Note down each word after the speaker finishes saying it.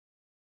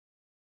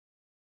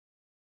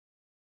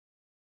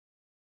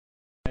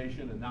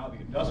Revolution, and now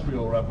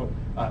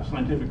the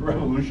scientific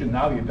revolution,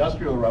 now the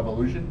Industrial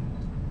Revolution.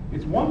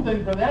 It's one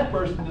thing for that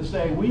person to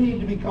say, we need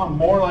to become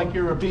more like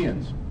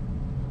Europeans.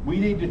 We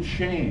need to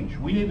change.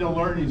 We need to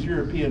learn these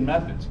European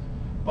methods.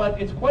 But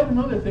it's quite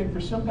another thing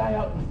for some guy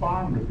out in the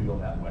farm to feel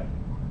that way.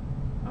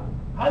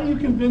 How do you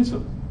convince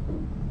him?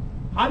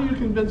 How do you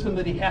convince him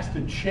that he has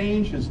to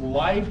change his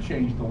life,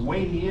 change the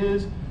way he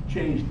is,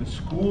 change the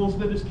schools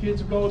that his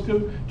kids go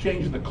to,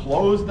 change the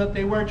clothes that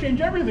they wear,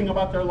 change everything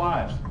about their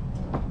lives?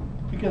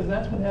 Because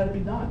that's what had to be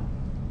done.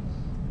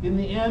 In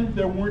the end,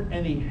 there weren't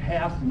any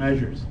half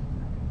measures.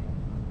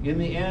 In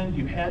the end,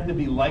 you had to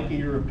be like a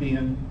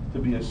European to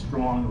be as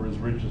strong or as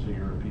rich as a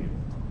European.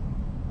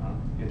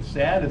 It's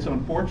sad, it's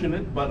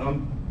unfortunate, but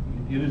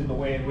it is the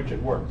way in which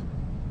it worked.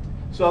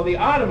 So the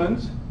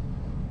Ottomans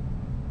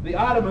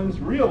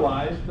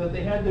realized that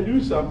they had to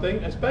do something,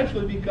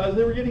 especially because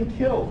they were getting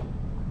killed.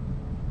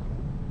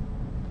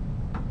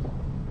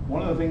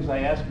 One of the things I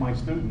ask my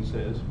students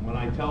is, when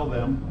I tell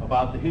them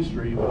about the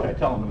history, which I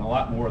tell them in a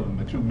lot more than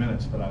the 2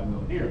 minutes that I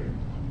will here,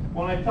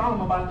 when I tell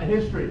them about the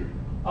history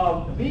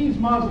of these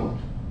Muslims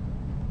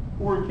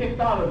who were kicked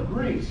out of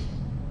Greece,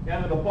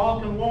 and the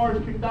Balkan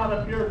Wars, kicked out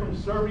up here from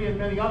Serbia and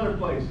many other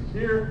places.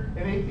 Here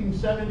in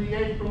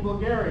 1878 from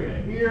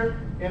Bulgaria. Here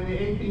in the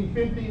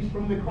 1850s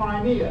from the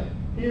Crimea.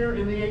 Here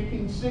in the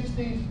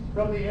 1860s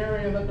from the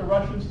area that the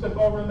Russians took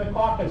over in the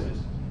Caucasus.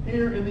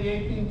 Here in the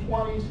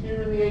 1820s,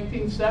 here in the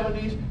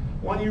 1870s.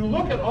 When you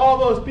look at all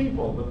those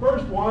people, the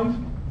first ones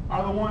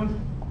are the ones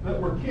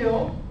that were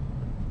killed,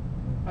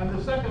 and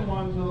the second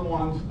ones are the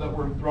ones that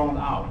were thrown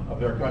out of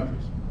their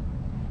countries.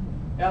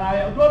 And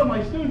I go to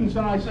my students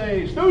and I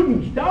say,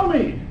 students, tell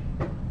me,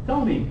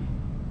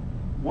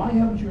 why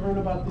haven't you heard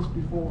about this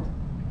before?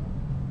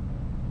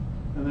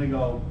 And they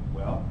go,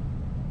 well,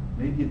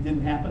 maybe it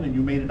didn't happen and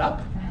you made it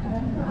up.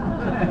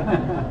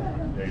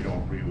 They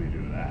don't really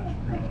do that.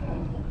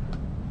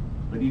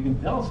 But you can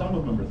tell some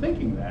of them are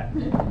thinking that.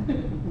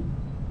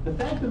 The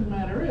fact of the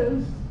matter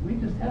is, we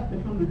just have to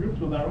come to grips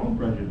with our own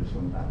prejudice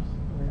sometimes.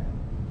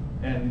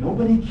 And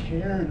nobody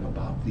cared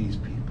about these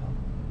people.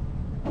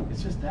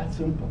 It's just that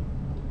simple.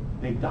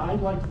 They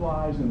died like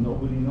flies and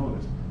nobody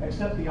noticed,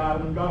 except the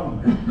Ottoman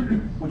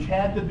government, which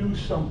had to do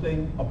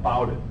something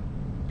about it,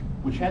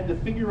 which had to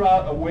figure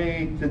out a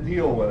way to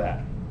deal with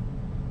that.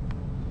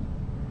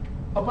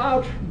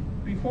 About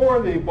before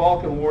the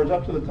Balkan Wars,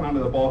 up to the time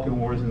of the Balkan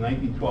Wars in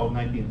 1912,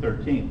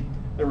 1913,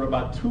 there were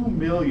about 2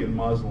 million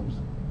Muslims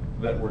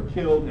that were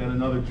killed and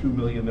another 2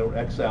 million that were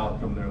exiled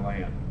from their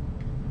land.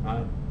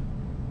 Right?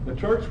 The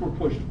Turks were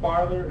pushed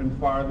farther and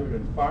farther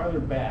and farther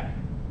back,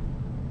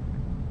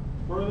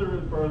 further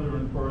and further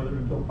and further,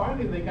 until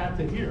finally they got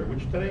to here,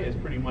 which today is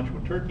pretty much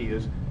what Turkey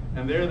is,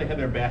 and there they had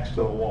their backs to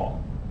the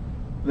wall.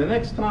 The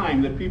next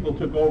time that people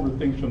took over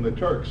things from the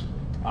Turks,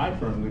 I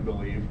firmly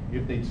believe,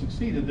 if they'd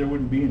succeeded, there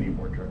wouldn't be any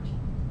more Turks.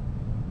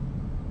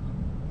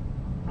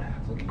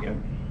 Let's look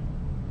again.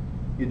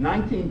 In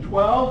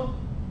 1912,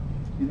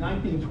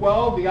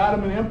 the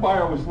Ottoman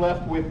Empire was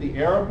left with the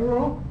Arab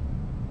world,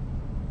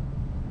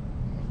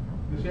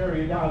 this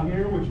area down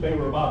here, which they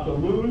were about to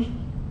lose,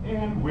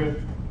 and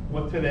with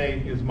what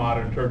today is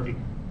modern Turkey.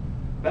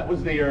 That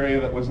was the area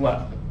that was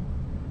left.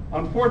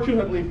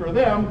 Unfortunately for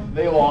them,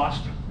 they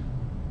lost.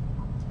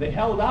 They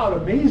held out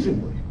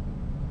amazingly.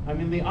 I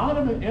mean, the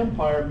Ottoman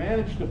Empire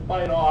managed to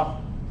fight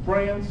off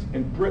France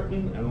and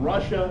Britain and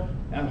Russia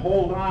and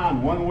hold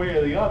on one way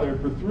or the other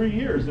for 3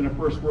 years in the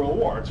First World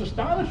War. It's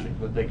astonishing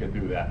that they could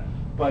do that.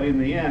 But in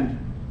the end,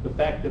 the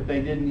fact that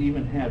they didn't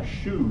even have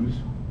shoes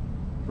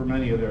for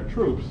many of their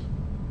troops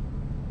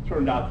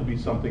turned out to be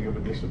something of a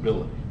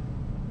disability.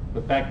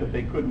 The fact that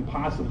they couldn't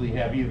possibly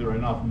have either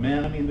enough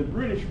men. I mean, the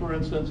British, for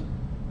instance,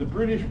 the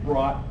British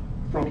brought,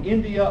 from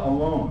India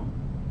alone,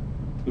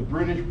 the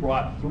British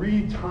brought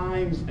 3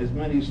 times as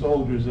many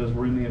soldiers as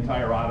were in the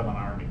entire Ottoman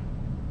army.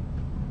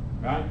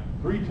 Right?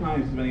 3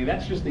 times as many.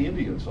 That's just the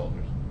Indian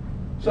soldiers.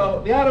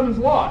 So the Ottomans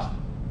lost.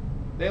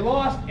 They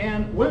lost,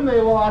 and when they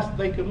lost,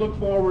 they could look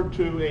forward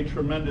to a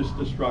tremendous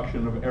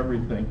destruction of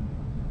everything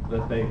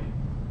that they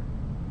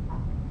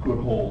could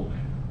hold.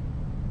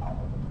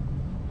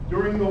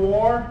 During the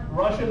war,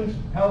 Russians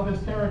held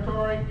this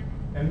territory,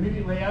 and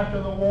immediately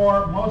after the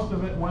war, most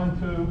of it went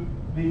to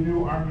the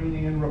new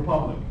Armenian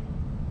Republic.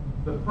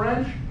 The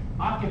French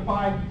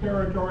occupied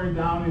territory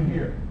down in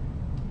here,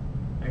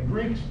 and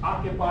Greeks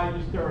occupied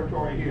this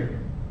territory here.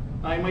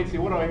 Now you might say,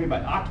 what do I mean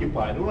by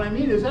occupied? What I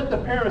mean is at the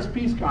Paris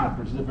Peace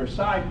Conference, the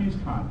Versailles Peace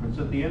Conference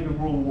at the end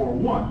of World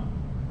War I,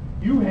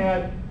 you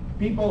had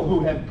people who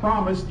had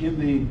promised in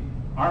the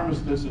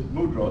armistice at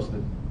Mudros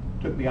that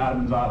took the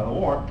Ottomans out of the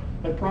war,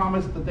 had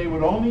promised that they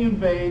would only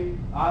invade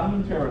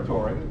Ottoman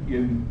territory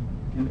in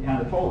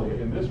Anatolia,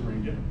 in this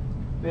region.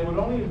 They would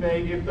only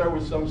invade if there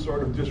was some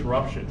sort of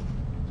disruption,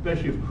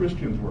 especially if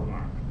Christians were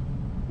harmed.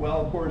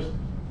 Well, of course,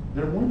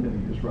 there weren't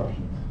any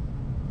disruptions.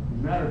 As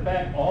a matter of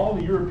fact, all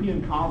the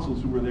European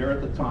consuls who were there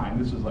at the time,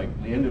 this is like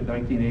the end of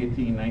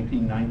 1918,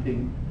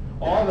 1919,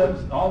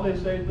 all they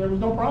say is there was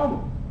no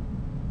problem.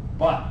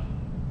 But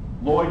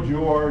Lloyd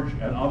George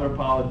and other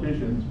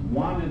politicians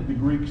wanted the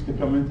Greeks to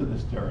come into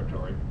this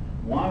territory,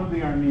 wanted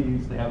the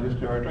Armenians to have this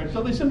territory,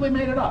 so they simply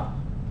made it up.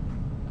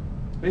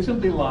 They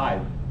simply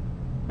lied.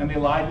 And they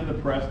lied to the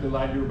press, they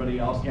lied to everybody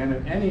else, and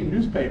if any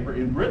newspaper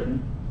in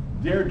Britain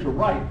dared to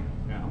write,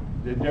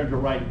 they dared to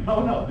write,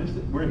 no,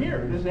 we're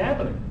here, this is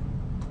happening.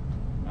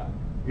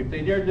 If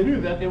they dared to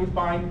do that, they would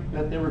find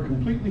that they were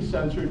completely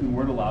censored and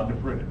weren't allowed to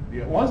print it.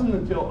 It wasn't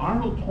until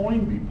Arnold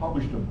Toynbee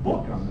published a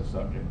book on this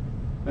subject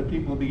that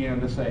people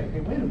began to say, hey,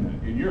 wait a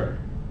minute, in Europe.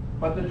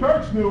 But the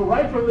Turks knew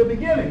right from the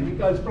beginning,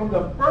 because from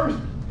the first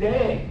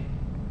day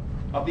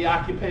of the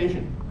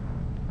occupation,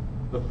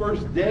 the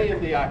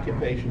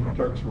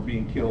Turks were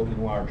being killed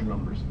in large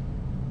numbers.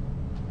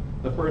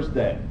 The first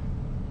day.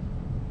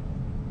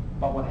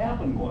 But what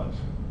happened was,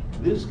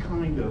 this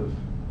kind of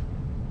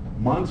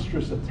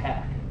monstrous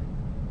attack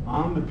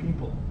on the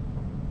people,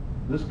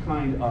 this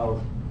kind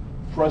of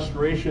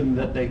frustration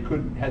that they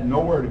had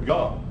nowhere to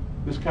go,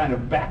 this kind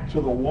of back to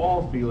the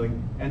wall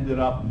feeling ended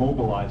up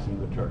mobilizing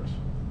the Turks.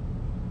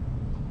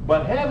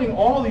 But having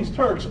all these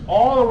Turks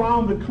all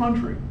around the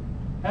country,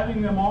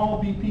 having them all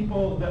be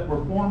people that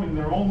were forming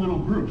their own little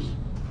groups,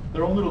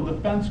 their own little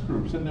defense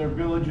groups in their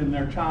village, in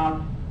their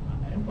town,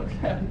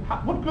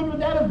 what good would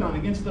that have done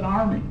against an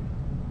army?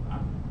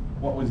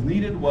 What was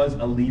needed was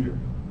a leader.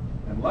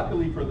 And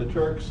luckily for the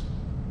Turks,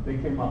 they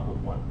came up with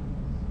one.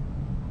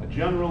 A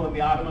general in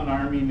the Ottoman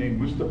army named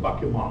Mustafa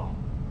Kemal.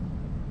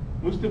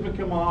 Mustafa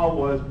Kemal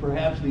was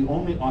perhaps the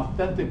only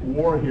authentic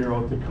war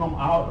hero to come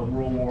out of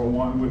World War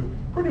I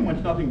with pretty much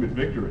nothing but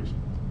victories.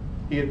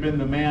 He had been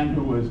the man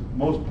who was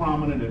most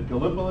prominent at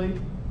Gallipoli.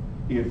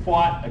 He had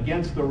fought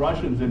against the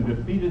Russians and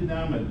defeated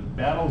them in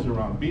battles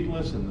around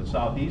Bitlis in the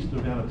southeast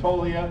of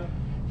Anatolia.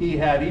 He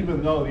had,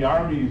 even though the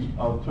armies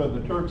of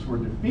the Turks were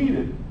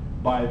defeated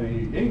by the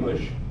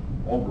English,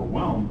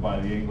 overwhelmed by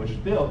the English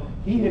still,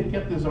 he had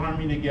kept his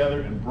army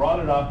together and brought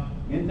it up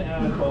into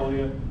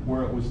Anatolia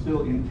where it was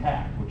still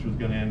intact, which was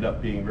going to end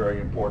up being very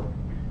important.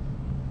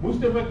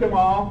 Mustafa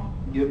Kemal,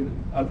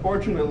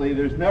 unfortunately,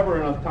 there's never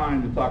enough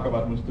time to talk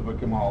about Mustafa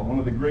Kemal, one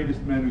of the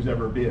greatest men who's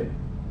ever been.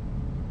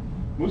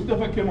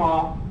 Mustafa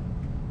Kemal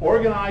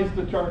organized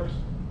the Turks,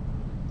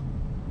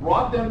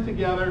 brought them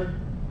together,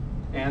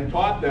 and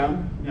taught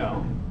them,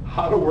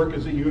 how to work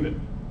as a unit.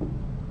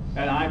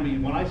 And I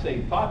mean, when I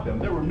say taught them,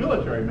 they were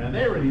military men,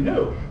 they already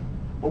knew.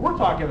 But we're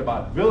talking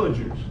about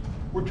villagers,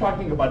 we're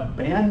talking about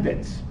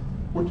bandits,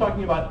 we're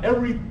talking about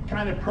every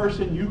kind of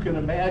person you can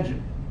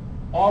imagine,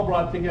 all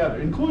brought together,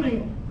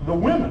 including the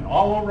women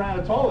all over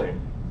Anatolia,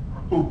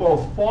 who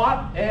both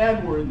fought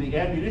and were the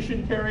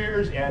ammunition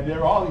carriers, and there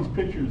are all these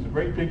pictures,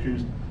 great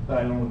pictures that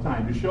I don't have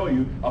time to show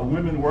you, of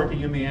women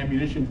working in the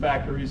ammunition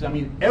factories. I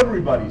mean,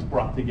 everybody's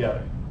brought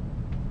together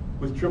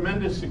with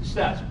tremendous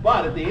success.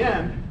 But at the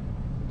end,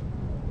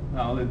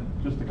 now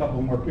just a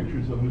couple more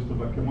pictures of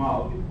Mustafa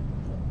Kemal.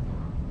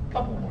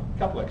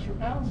 Couple extra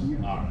pounds?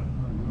 All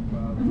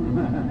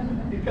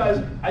right.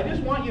 Because I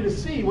just want you to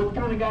see what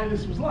kind of guy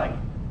this was like.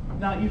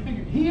 Now you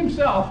figure, he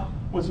himself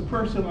was a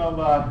person of,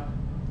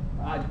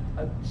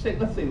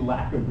 let's say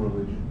lack of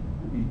religion,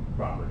 would be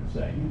proper to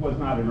say. He was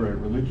not a very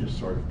religious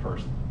sort of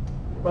person.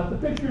 But the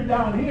picture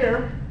down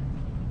here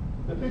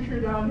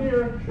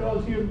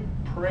shows him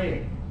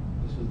praying.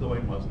 This is the way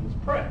Muslims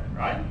pray,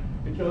 right?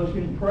 It shows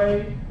him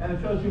pray, and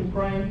it shows him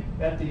praying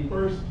at the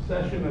first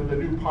session of the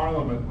new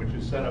parliament, which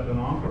is set up in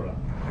Ankara.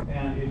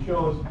 And it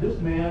shows this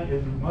man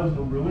is a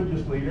Muslim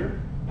religious leader,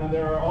 and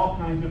there are all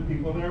kinds of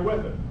people there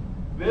with him.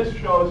 This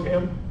shows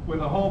him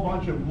with a whole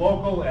bunch of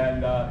local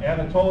and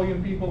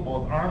Anatolian people,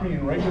 both army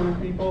and regular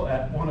people,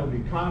 at one of the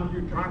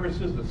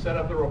congresses that set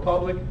up the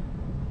republic.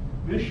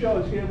 This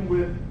shows him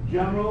with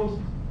generals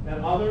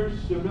and other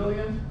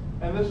civilians.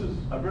 And this is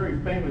a very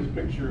famous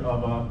picture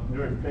of him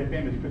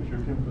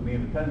from the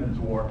Independence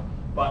War.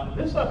 But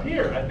this up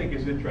here, I think,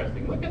 is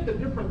interesting. Look at the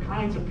different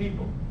kinds of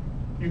people.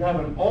 You have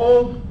an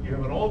old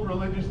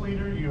religious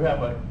leader. You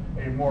have a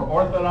more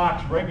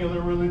orthodox,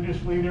 regular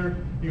religious leader.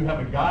 You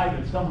have a guy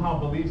that somehow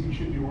believes he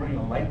should be wearing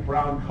a light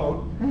brown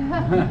coat.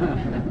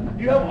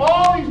 You have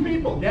all these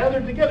people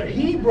gathered together.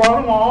 He brought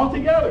them all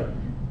together.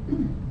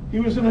 He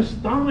was an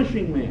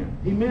astonishing man.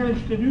 He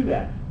managed to do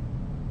that.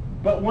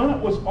 But when it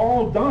was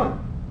all done,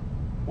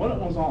 what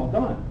was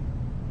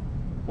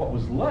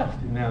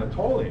left in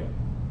Anatolia?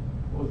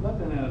 Was that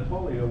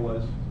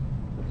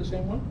the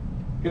same one?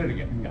 Get it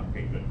again. Yeah,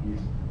 okay, good.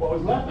 What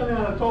was left in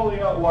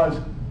Anatolia was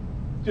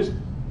just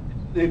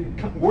the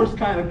worst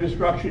kind of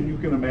destruction you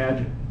can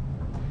imagine.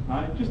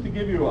 Just to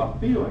give you a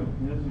feeling,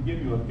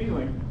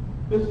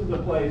 this is a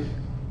place,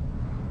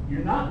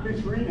 you're not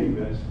misreading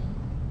this.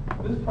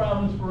 This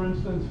province, for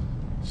instance,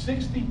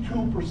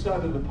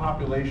 62% of the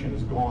population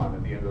is gone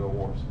at the end of the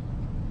wars.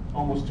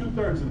 Almost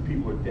 2/3 of the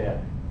people are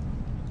dead.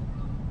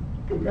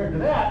 Compared to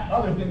that,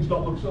 other things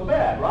don't look so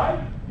bad,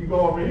 right? You go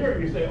over here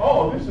and you say,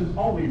 oh, this is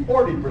only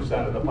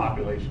 40% of the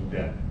population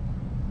dead.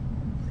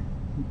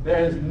 There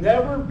has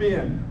never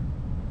been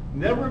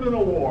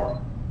a war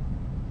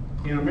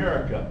in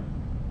America,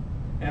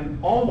 and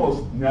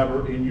almost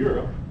never in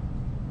Europe,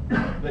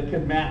 that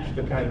can match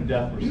the kind of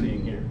death we're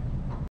seeing here.